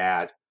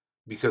bad,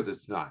 because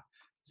it's not.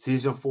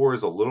 Season 4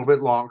 is a little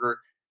bit longer.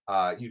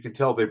 You can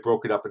tell they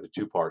broke it up into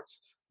 2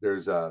 parts.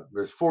 There's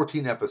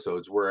 14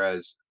 episodes,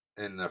 whereas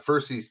in the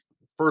first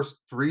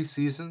 3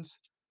 seasons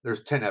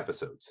there's 10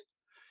 episodes.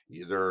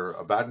 They're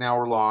about an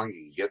hour long. You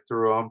can get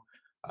through them.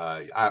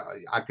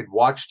 I could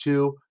watch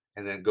 2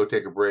 and then go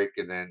take a break,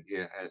 and then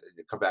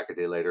come back a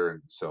day later.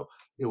 And so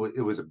it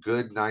was a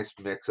good, nice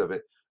mix of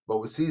it. But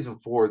with season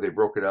 4, they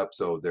broke it up.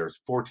 So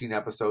there's 14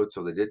 episodes.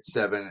 So they did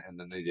 7, and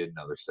then they did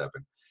another 7.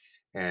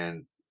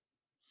 And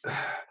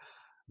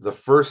the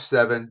first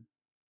 7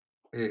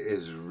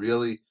 is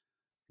really,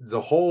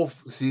 the whole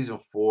season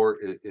 4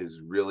 is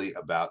really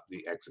about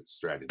the exit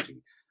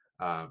strategy.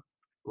 Um,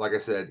 like I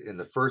said, in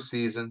the first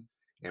season,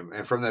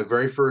 and from that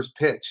very first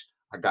pitch,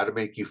 I got to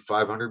make you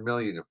 500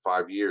 million in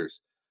 5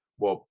 years.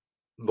 Well,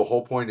 the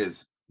whole point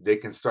is they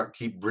can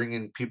keep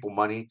bringing people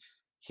money.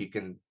 He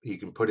can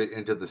put it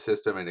into the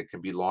system, and it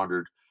can be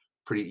laundered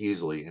pretty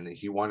easily. And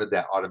he wanted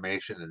that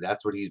automation, and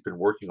that's what he's been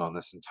working on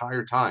this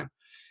entire time.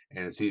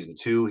 And in season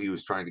 2, he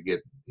was trying to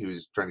get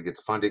the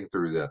funding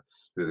through the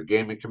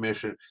gaming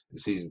commission. In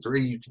season 3,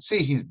 you can see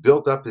he's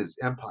built up his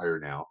empire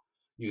now.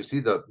 You can see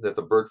that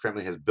the Bird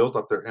family has built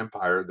up their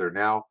empire. They're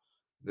now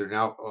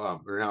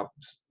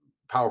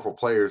powerful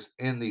players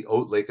in the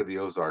Lake of the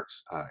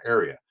Ozarks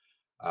area.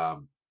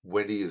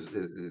 Wendy is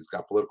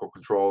got political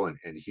control, and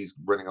he's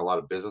running a lot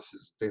of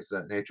businesses, things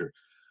of that nature.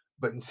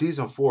 But in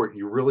season 4,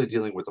 you're really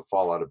dealing with the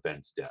fallout of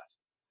Ben's death,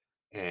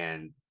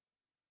 and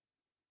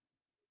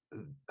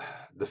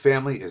the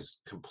family is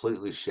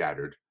completely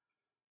shattered.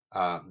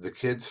 The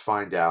kids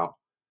find out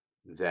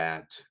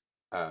that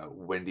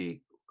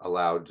Wendy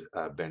allowed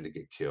Ben to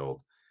get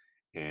killed,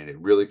 and it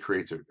really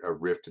creates a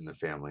rift in the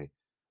family.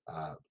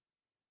 Uh,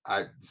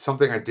 I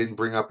Something I didn't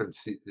bring up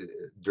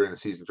during the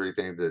season 3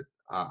 thing that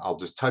I'll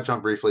just touch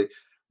on briefly.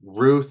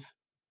 Ruth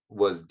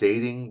was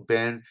dating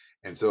Ben,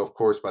 and so of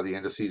course by the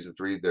end of season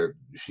 3, there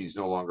she's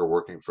no longer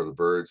working for the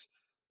Birds.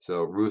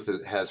 So Ruth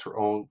has her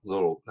own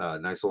little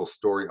nice little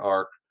story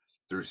arc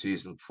through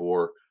season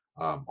 4,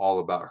 all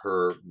about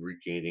her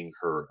regaining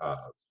her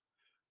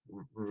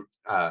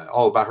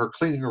all about her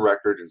cleaning her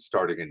record and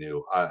starting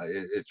anew.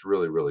 It's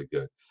really, really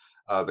good.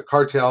 The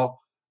cartel,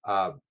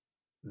 uh,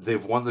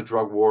 they've won the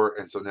drug war,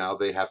 and so now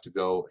they have to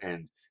go,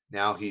 and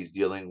now he's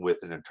dealing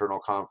with an internal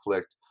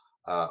conflict.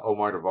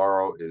 Omar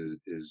Navarro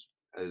is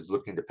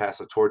looking to pass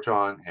the torch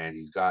on, and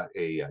he's got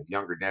a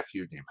younger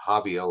nephew named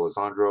Javi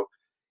Alessandro.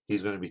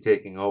 He's going to be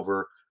taking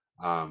over,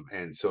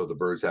 and so the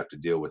Birds have to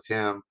deal with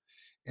him.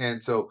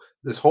 And so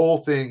this whole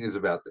thing is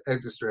about the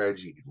exit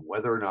strategy and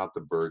whether or not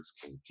the Birds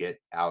can get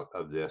out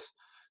of this.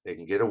 They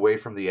can get away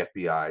from the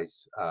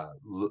FBI's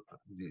look,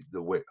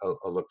 the way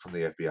a look from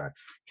the FBI.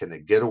 Can they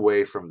get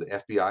away from the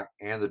FBI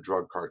and the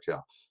drug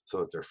cartel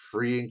so that they're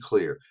free and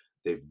clear?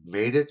 They've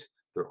made it.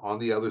 They're on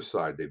the other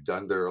side. They've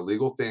done their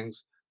illegal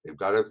things. They've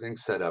got everything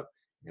set up,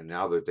 and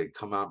now that they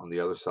come out on the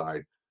other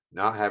side,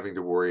 not having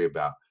to worry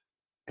about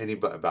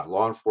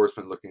law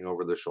enforcement looking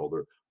over their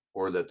shoulder,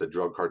 or that the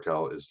drug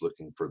cartel is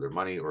looking for their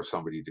money or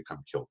somebody to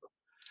come kill them.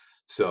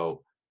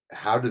 So,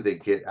 how do they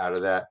get out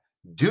of that?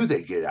 Do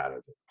they get out of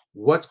it?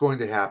 What's going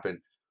to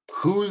happen?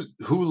 who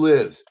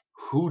lives,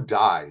 who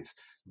dies.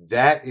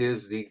 That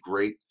is the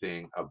great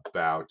thing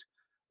about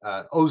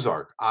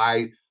Ozark.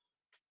 I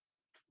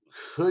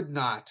could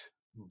not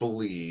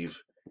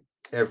believe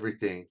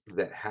everything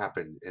that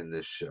happened in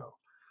this show.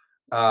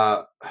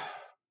 Uh,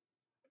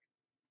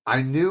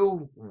 I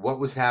knew what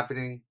was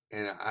happening,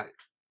 and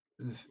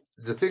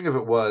the thing of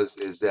it was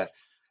is that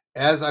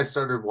as I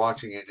started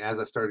watching it and as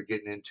I started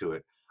getting into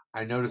it,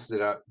 I noticed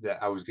that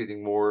I was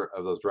getting more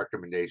of those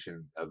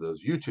recommendation of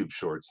those YouTube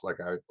shorts, like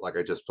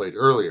I just played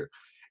earlier,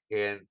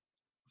 and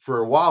for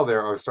a while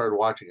there, I started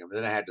watching them, and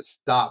then I had to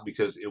stop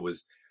because it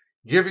was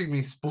giving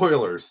me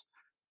spoilers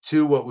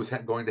to what was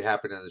going to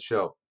happen in the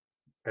show,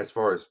 as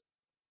far as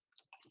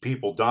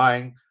people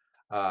dying,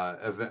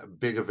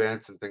 big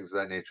events and things of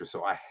that nature.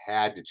 So I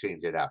had to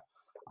change it out.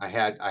 I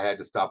had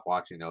to stop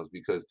watching those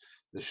because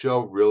the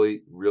show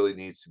really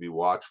needs to be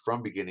watched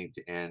from beginning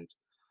to end.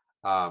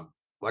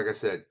 Like I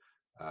said,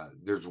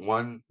 there's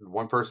one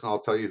person I'll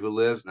tell you who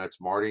lives, and that's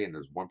Marty, and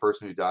there's one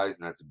person who dies,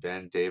 and that's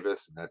Ben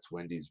Davis, and that's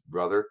Wendy's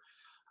brother.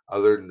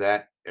 Other than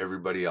that,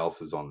 everybody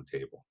else is on the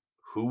table.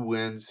 Who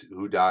wins,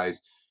 who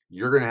dies,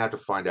 you're going to have to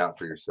find out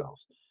for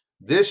yourselves.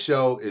 This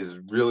show is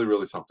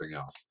really something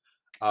else.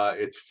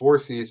 It's 4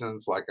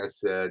 seasons, like I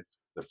said.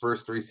 The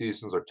first 3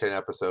 seasons are 10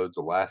 episodes.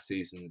 The last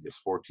season is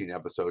 14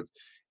 episodes.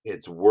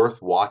 It's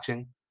worth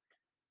watching.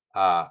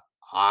 Uh,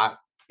 I,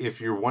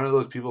 if you're one of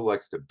those people who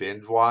likes to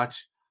binge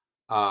watch,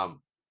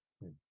 um,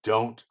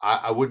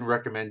 I wouldn't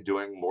recommend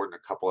doing more than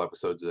a couple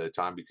episodes at a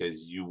time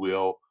because you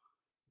will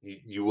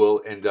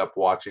end up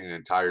watching an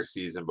entire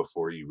season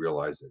before you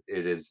realize it.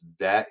 It is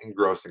that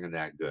engrossing and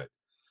that good.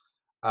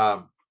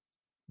 Um,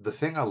 the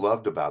thing I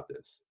loved about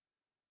this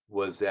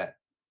was that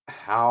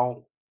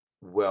how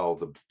well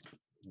the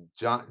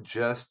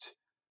just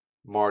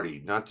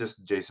Marty, not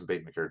just Jason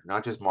Bateman character,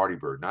 not just Marty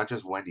Bird, not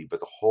just Wendy, but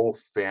the whole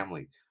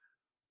family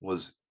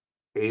was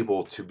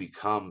able to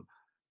become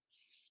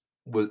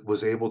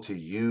was able to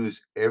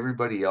use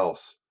everybody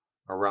else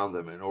around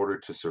them in order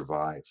to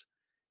survive.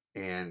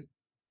 And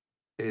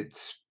it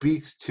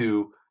speaks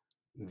to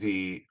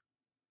the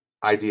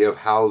idea of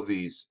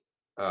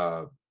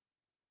uh,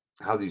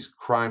 how these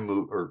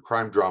or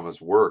crime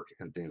dramas work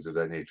and things of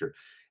that nature.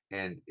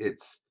 And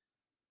it's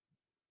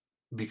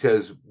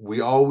because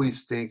we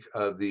always think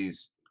of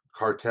these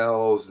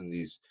cartels and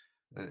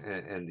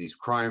and these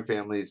crime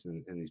families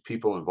and these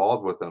people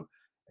involved with them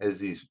as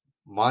these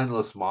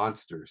mindless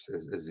monsters,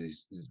 as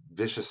these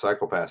vicious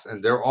psychopaths,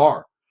 and there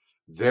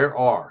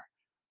are,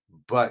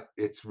 but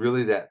it's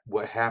really that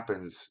what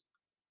happens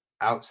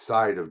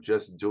outside of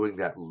just doing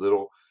that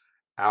little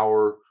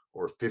hour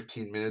or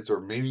 15 minutes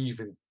or maybe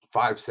even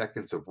 5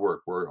 seconds of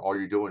work where all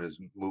you're doing is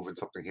moving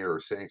something here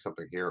or saying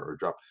something here or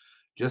drop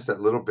just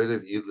that little bit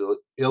of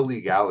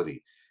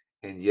illegality,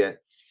 and yet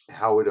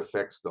how it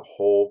affects the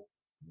whole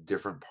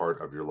different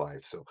part of your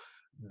life. So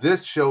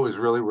this show is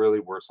really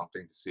worth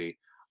something to see.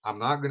 I'm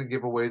not going to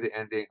give away the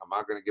ending. I'm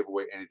not going to give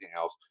away anything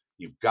else.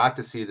 You've got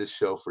to see this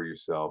show for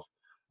yourself.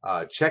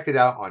 Check it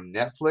out on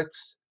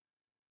Netflix,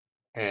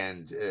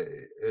 and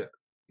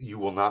you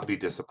will not be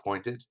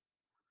disappointed.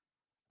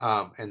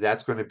 And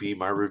that's going to be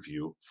my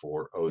review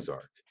for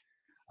Ozark.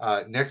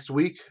 Next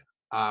week,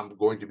 I'm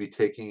going to be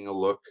taking a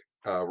look.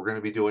 We're going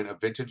to be doing a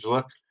vintage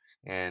look,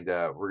 and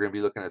we're going to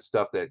be looking at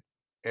stuff that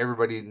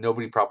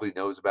nobody probably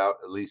knows about,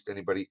 at least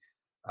anybody,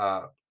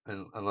 uh,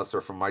 unless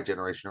they're from my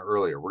generation or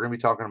earlier. We're going to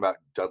be talking about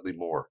Dudley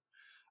Moore.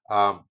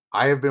 I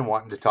have been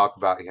wanting to talk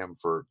about him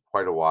for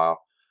quite a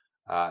while.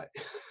 Uh,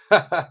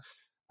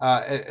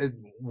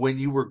 when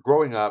you were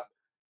growing up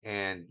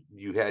and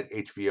you had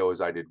HBO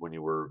as I did when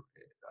you were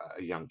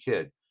a young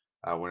kid,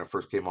 when it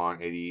first came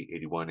on 80,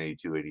 81,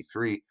 82,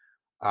 83,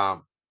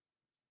 um,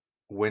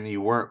 when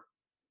you weren't,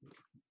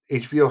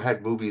 HBO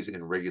had movies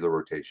in regular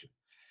rotation,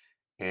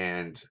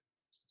 and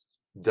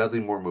Dudley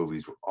Moore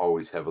movies were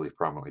always heavily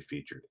prominently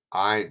featured.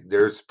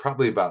 There's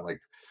probably about like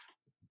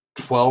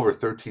 12 or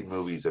 13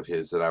 movies of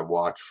his that I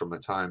watched from the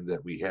time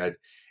that we had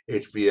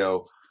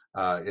HBO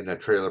in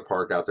that trailer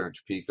park out there in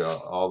Topeka,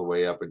 all the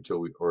way up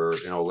until or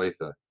in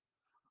Olathe,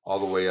 all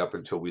the way up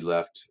until we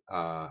left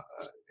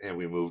and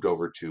we moved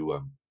over to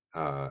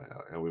uh,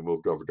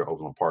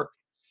 Overland Park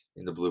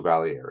in the Blue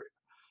Valley area.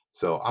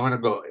 So I'm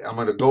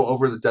gonna go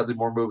over the Dudley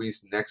Moore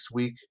movies next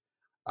week.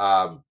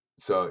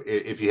 So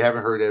if you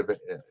haven't heard of it,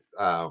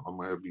 I'm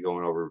going to be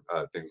going over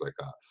things like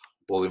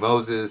Bully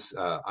Moses,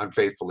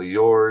 Unfaithfully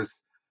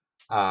Yours.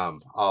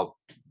 I'll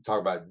talk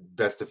about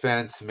Best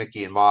Defense,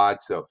 Mickey and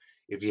Maude. So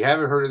if you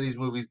haven't heard of these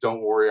movies,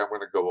 don't worry. I'm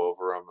going to go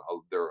over them.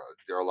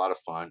 They're a lot of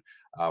fun.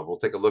 We'll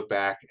take a look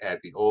back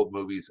at the old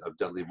movies of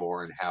Dudley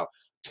Moore and how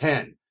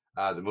 10,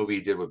 the movie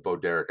he did with Bo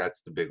Derek,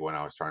 that's the big one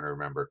I was trying to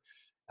remember.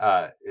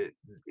 Uh,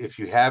 if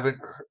you haven't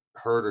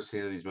heard or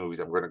seen of these movies,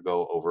 I'm going to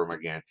go over them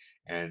again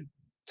and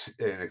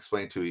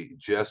explain to you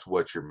just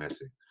what you're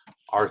missing.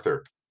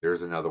 Arthur,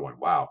 there's another one.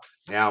 Wow.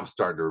 Now I'm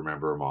starting to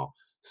remember them all.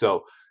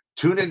 So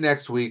tune in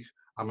next week.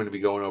 I'm going to be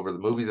going over the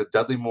movies of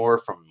Dudley Moore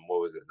from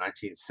what was it,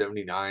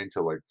 1979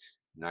 to like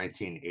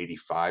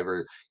 1985,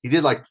 or he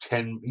did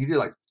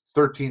like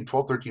 13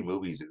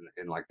 movies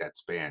in like that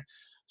span.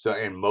 So,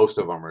 and most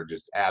of them are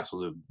just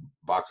absolute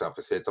box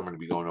office hits. I'm going to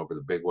be going over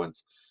the big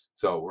ones.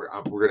 So we're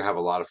going to have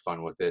a lot of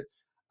fun with it.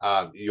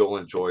 You'll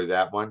enjoy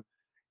that one.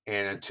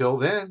 And until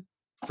then,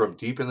 from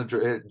deep in the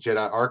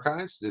Jedi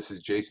archives, this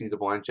is JC the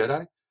Blind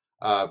Jedi.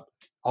 Uh,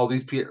 all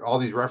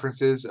these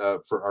references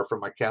are from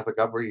my Catholic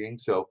upbringing.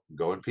 So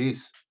go in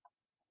peace.